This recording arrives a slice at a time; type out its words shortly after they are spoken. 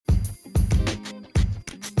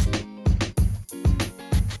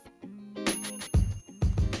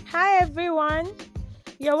everyone.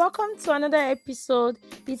 You're welcome to another episode.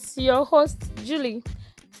 It's your host, Julie.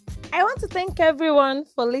 I want to thank everyone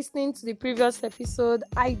for listening to the previous episode.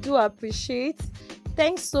 I do appreciate.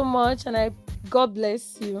 Thanks so much, and God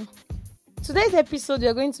bless you. Today's episode,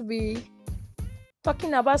 we're going to be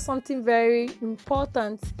talking about something very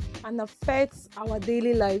important and affects our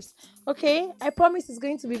daily lives. Okay, I promise it's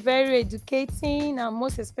going to be very educating and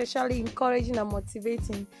most especially encouraging and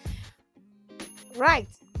motivating. Right.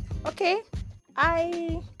 Okay.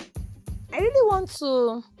 I really want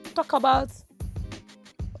to talk about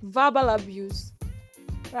verbal abuse.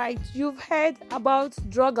 Right? You've heard about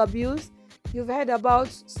drug abuse, you've heard about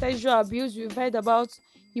sexual abuse, you've heard about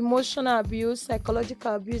emotional abuse,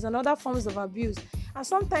 psychological abuse, and other forms of abuse. And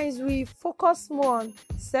sometimes we focus more on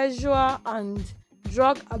sexual and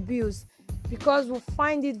drug abuse because we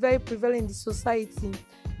find it very prevalent in the society.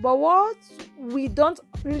 But what we don't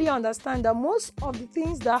really understand that most of the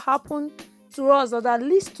things that happen to us or that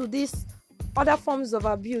leads to these other forms of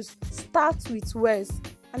abuse starts with words.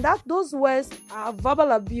 And that those words are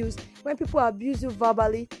verbal abuse. When people abuse you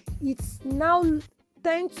verbally, it's now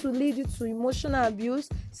tend to lead you to emotional abuse,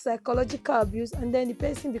 psychological abuse, and then the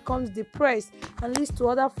person becomes depressed and leads to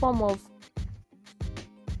other form of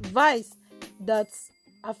vice that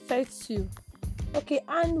affects you. Okay,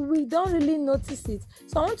 and we don't really notice it.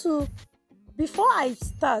 So before I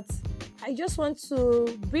start, I just want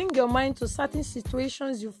to bring your mind to certain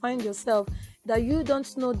situations you find yourself that you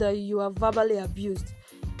don't know that you are verbally abused.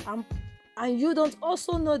 And you don't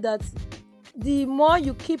also know that the more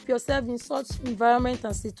you keep yourself in such environment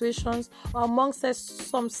and situations or amongst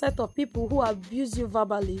some set of people who abuse you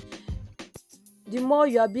verbally, the more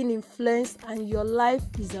you are being influenced and your life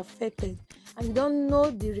is affected. And you don't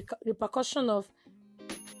know the repercussion of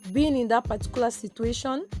being in that particular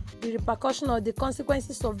situation, the repercussion or the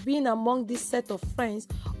consequences of being among this set of friends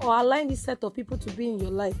or allowing this set of people to be in your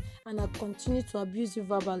life and continue to abuse you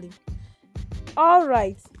verbally. All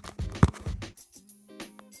right.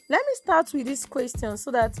 Let me start with this question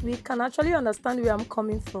so that we can actually understand where I'm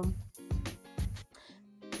coming from.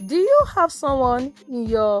 Do you have someone in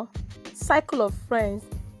your cycle of friends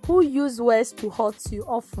who use words to hurt you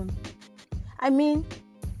often? I mean,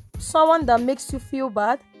 someone that makes you feel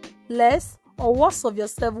bad, less, or worse of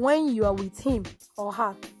yourself when you are with him or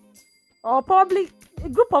her. Or probably a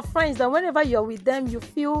group of friends that whenever you're with them, you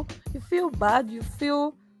feel bad, you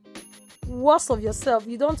feel worse of yourself.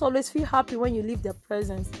 You don't always feel happy when you leave their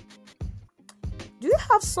presence. Do you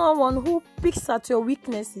have someone who picks at your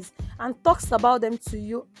weaknesses and talks about them to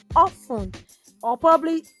you often, or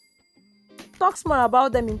probably talks more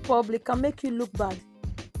about them in public and make you look bad?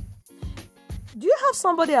 Do you have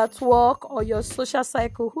somebody at work or your social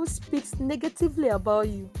cycle who speaks negatively about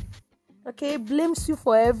you? Okay, blames you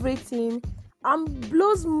for everything and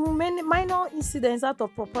blows many minor incidents out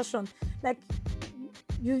of proportion. Like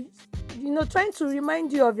trying to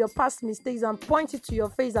remind you of your past mistakes and point it to your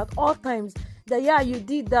face at all times that you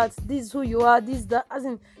did that, this is who you are, this, that, as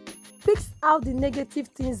in picks out the negative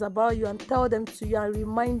things about you and tell them to you and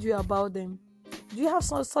remind you about them. Do you have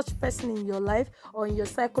such person in your life or in your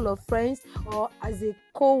cycle of friends or as a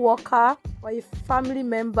co-worker or a family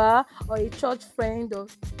member or a church friend or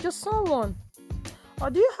just someone? Or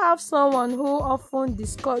do you have someone who often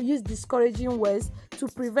use discouraging words to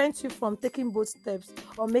prevent you from taking bold steps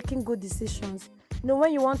or making good decisions?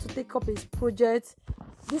 When you want to take up a project,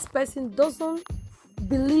 this person doesn't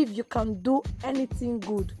believe you can do anything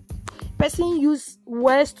good. Person use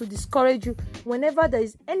words to discourage you whenever there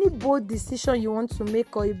is any bold decision you want to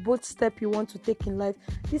make or a bold step you want to take in life.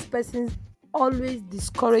 This person always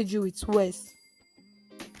discourage you with words.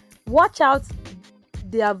 Watch out,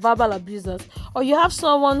 they are verbal abusers. Or you have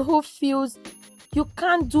someone who feels you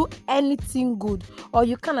can't do anything good or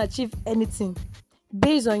you can't achieve anything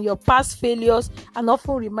based on your past failures and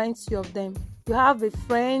often reminds you of them. You have a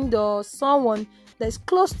friend or someone that is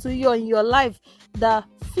close to you in your life that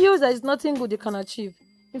feels there is nothing good you can achieve.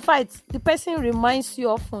 In fact, the person reminds you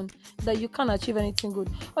often that you can't achieve anything good.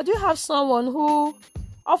 Or do you have someone who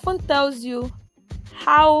often tells you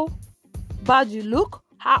how bad you look,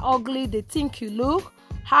 how ugly they think you look,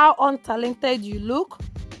 how untalented you look,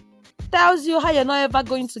 tells you how you're not ever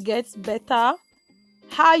going to get better,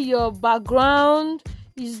 how your background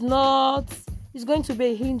is going to be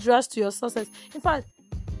a hindrance to your success. In fact,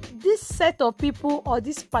 this set of people or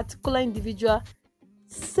this particular individual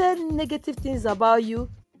say negative things about you,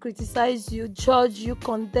 criticize you, judge you,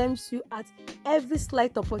 condemns you at every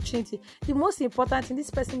slight opportunity. The most important thing, this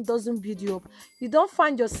person doesn't build you up. You don't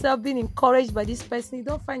find yourself being encouraged by this person. You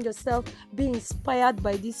don't find yourself being inspired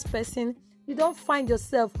by this person. You don't find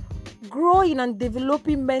yourself growing and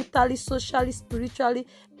developing mentally, socially, spiritually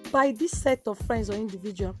by this set of friends or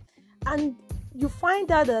individual. And you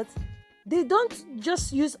find out that they don't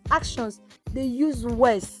just use actions, they use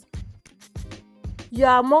words. You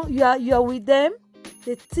are with them,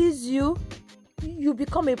 they tease you, you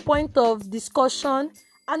become a point of discussion,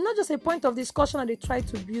 and not just a point of discussion and they try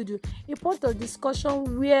to build you, a point of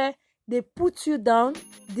discussion where they put you down,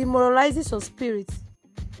 demoralizes your spirit.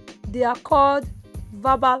 They are called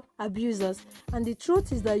verbal abusers, and the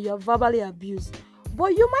truth is that you are verbally abused,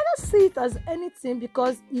 but you might not see it as anything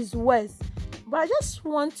because it's words. But I just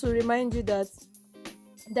want to remind you that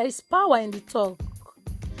there is power in the tongue.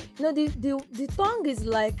 The tongue is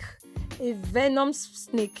like a venom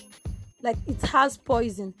snake, like it has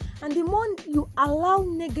poison, and the more you allow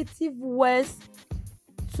negative words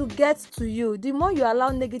to get to you, the more you allow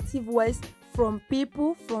negative words from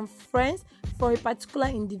people, from friends, from a particular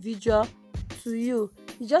individual to you.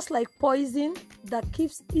 It's just like poison that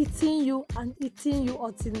keeps eating you and eating you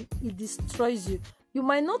until it destroys you. You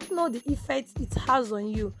might not know the effect it has on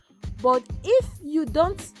you, but if you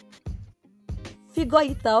don't figure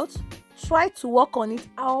it out, try to work on it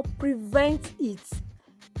or prevent it.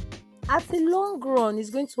 At the long run, it's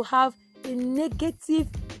going to have a negative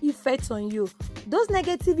effect on you. Those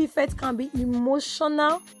negative effects can be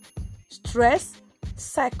emotional stress,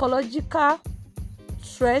 psychological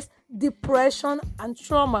stress, depression, and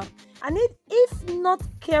trauma. And if not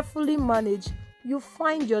carefully managed, you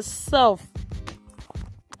find yourself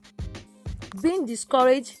being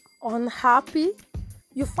discouraged, unhappy.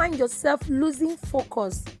 You find yourself losing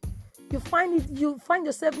focus. You find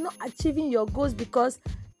yourself not achieving your goals because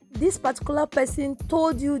this particular person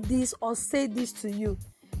told you this or said this to you.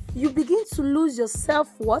 You begin to lose your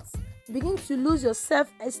self-worth, begin to lose your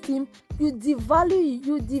self-esteem. You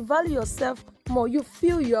devalue yourself more. You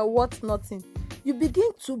feel you are worth nothing. You begin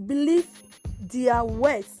to believe their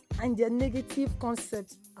words and their negative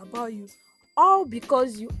concepts about you, all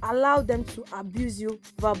because you allow them to abuse you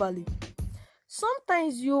verbally.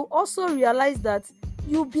 Sometimes you also realize that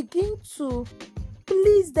you begin to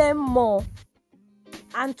please them more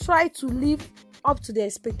and try to live up to their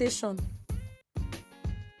expectation.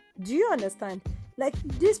 Do you understand? Like,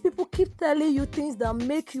 these people keep telling you things that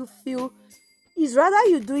make you feel it's rather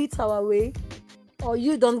you do it our way or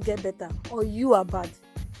you don't get better or you are bad.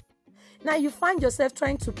 Now you find yourself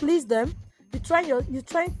trying to please them.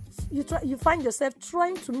 You find yourself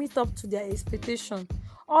trying to meet up to their expectation,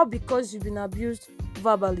 all because you've been abused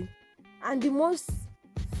verbally. And the most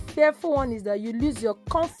fearful one is that you lose your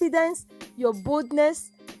confidence, your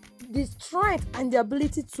boldness, the strength and the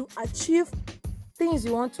ability to achieve things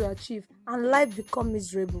you want to achieve, and life become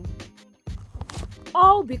miserable.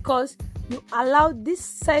 All because you allow this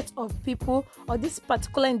set of people or this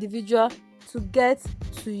particular individual to get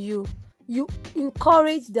to you. You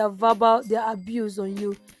encourage their abuse on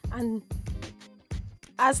you, and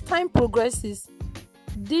as time progresses,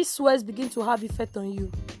 these words begin to have effect on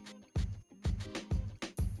you.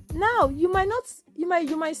 Now, you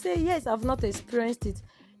might say, yes, I've not experienced it.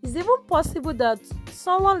 It's even possible that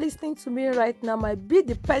someone listening to me right now might be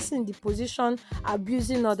the person in the position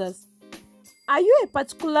abusing others. Are you a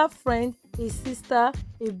particular friend, a sister,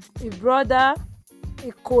 a brother,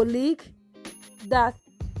 a colleague that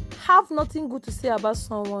have nothing good to say about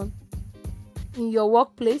someone in your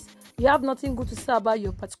workplace? You have nothing good to say about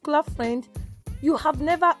your particular friend. You have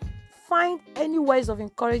never find any words of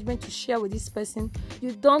encouragement to share with this person.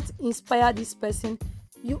 You don't inspire this person.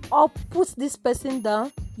 You all put this person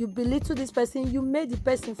down. You belittle this person. You make the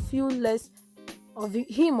person feel less of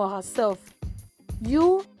him or herself.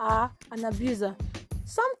 You are an abuser.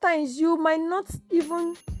 Sometimes you might not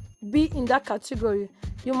even be in that category.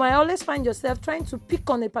 You might always find yourself trying to pick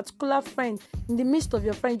on a particular friend in the midst of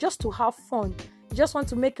your friends just to have fun. You just want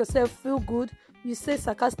to make yourself feel good. You say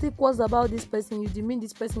sarcastic words about this person. You demean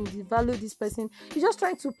this person. You devalue this person. You're just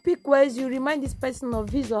trying to pick words. You remind this person of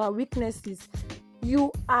his or her weaknesses.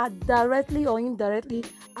 You are directly or indirectly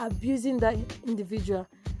abusing that individual.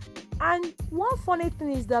 And one funny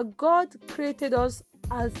thing is that God created us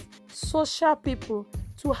as social people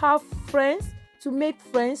to have friends, to make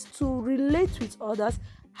friends, to relate with others,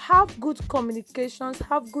 have good communications,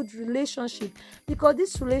 have good relationship, because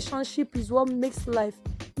this relationship is what makes life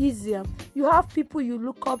easier. You have people you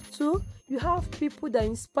look up to, you have people that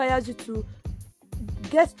inspires you to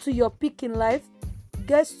get to your peak in life,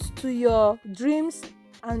 get to your dreams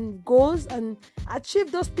and goals and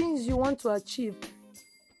achieve those things you want to achieve.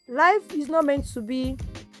 Life is not meant to be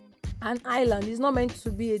an island. It's not meant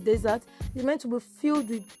to be a desert. It's meant to be filled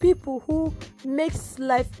with people who makes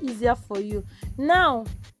life easier for you. Now,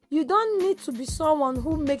 You don't need to be someone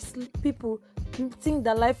who makes people think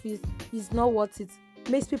that life is not worth it,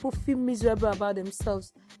 makes people feel miserable about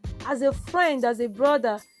themselves. As a friend, as a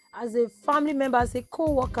brother, as a family member, as a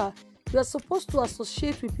co-worker, you are supposed to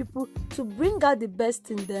associate with people to bring out the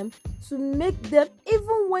best in them, to make them,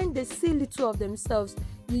 even when they see little of themselves,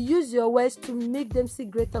 you use your words to make them see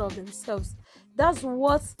greater of themselves. That's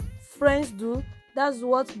what friends do. That's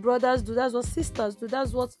what brothers do. That's what sisters do.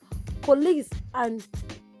 That's what colleagues and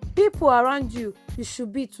people around you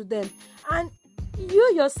should be to them. And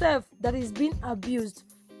you yourself that is being abused,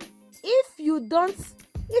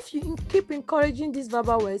 if you keep encouraging these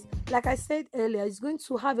verbal words, like I said earlier, it's going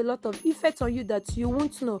to have a lot of effect on you that you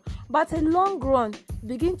won't know. But in long run,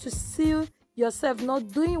 begin to see yourself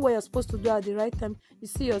not doing what you're supposed to do at the right time. You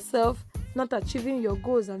see yourself not achieving your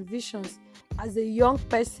goals and visions as a young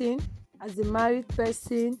person, as a married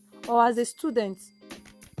person, or as a student.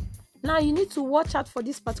 Now you need to watch out for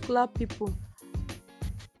these particular people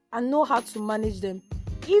and know how to manage them.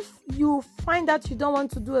 If you find that you don't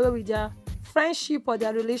want to do away with their friendship or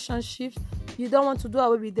their relationship, you don't want to do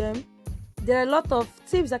away with them, there are a lot of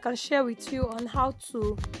tips I can share with you on how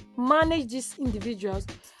to manage these individuals.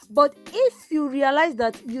 But if you realize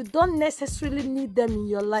that you don't necessarily need them in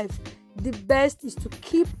your life, the best is to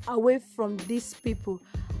keep away from these people.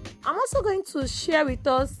 I'm also going to share with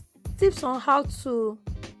us tips on how to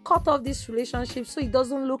cut off this relationship so it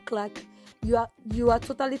doesn't look like you are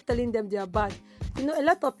totally telling them they are bad. You know, a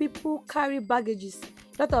lot of people carry baggages.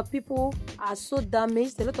 A lot of people are so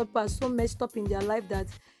damaged. A lot of people are so messed up in their life that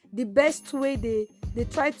the best way they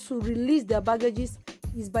try to release their baggages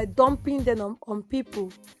is by dumping them on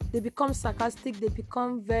people. They become sarcastic. They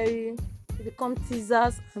become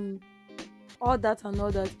teasers and all that,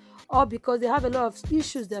 all because they have a lot of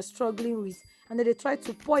issues they're struggling with, and then they try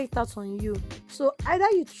to pour it out on you. So either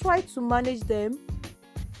you try to manage them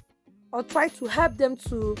or try to help them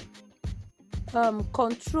to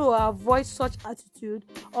control or avoid such attitude,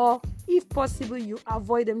 or if possible you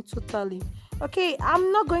avoid them totally. Okay,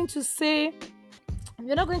 you're not going to say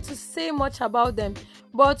much about them,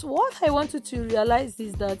 but what I want you to realize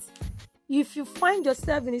is that if you find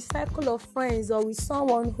yourself in a cycle of friends or with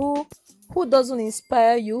someone who doesn't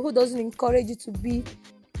inspire you, who doesn't encourage you to be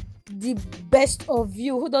the best of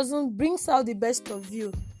you, who doesn't bring out the best of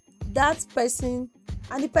you, that person,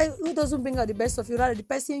 and the person who doesn't bring out the best of you, rather the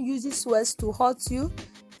person uses words to hurt you,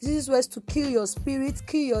 uses words to kill your spirit,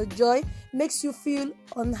 kill your joy, makes you feel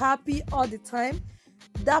unhappy all the time,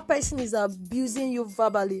 that person is abusing you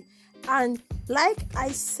verbally. And like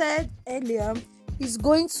I said earlier, it's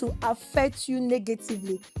going to affect you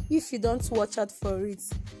negatively if you don't watch out for it.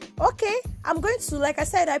 Okay, like I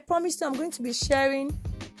said, I promised you I'm going to be sharing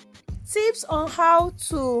tips on how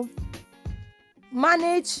to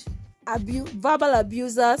manage verbal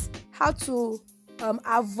abusers, how to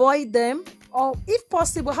avoid them, or if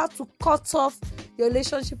possible, how to cut off your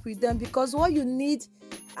relationship with them. Because what you need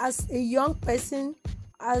as a young person,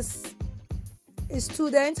 as a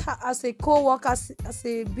student, as a co-worker, as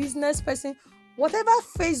a business person, whatever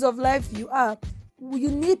phase of life you are,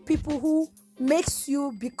 you need people who makes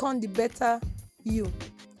you become the better you.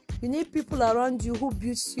 You need people around you who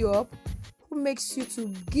builds you up, who makes you to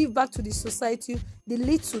give back to the society the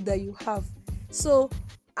little that you have. So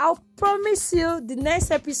I'll promise you the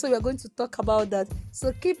next episode we're going to talk about that.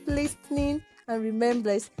 So keep listening and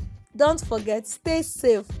remember, don't forget, stay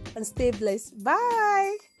safe and stay blessed.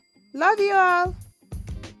 Bye. Love you all.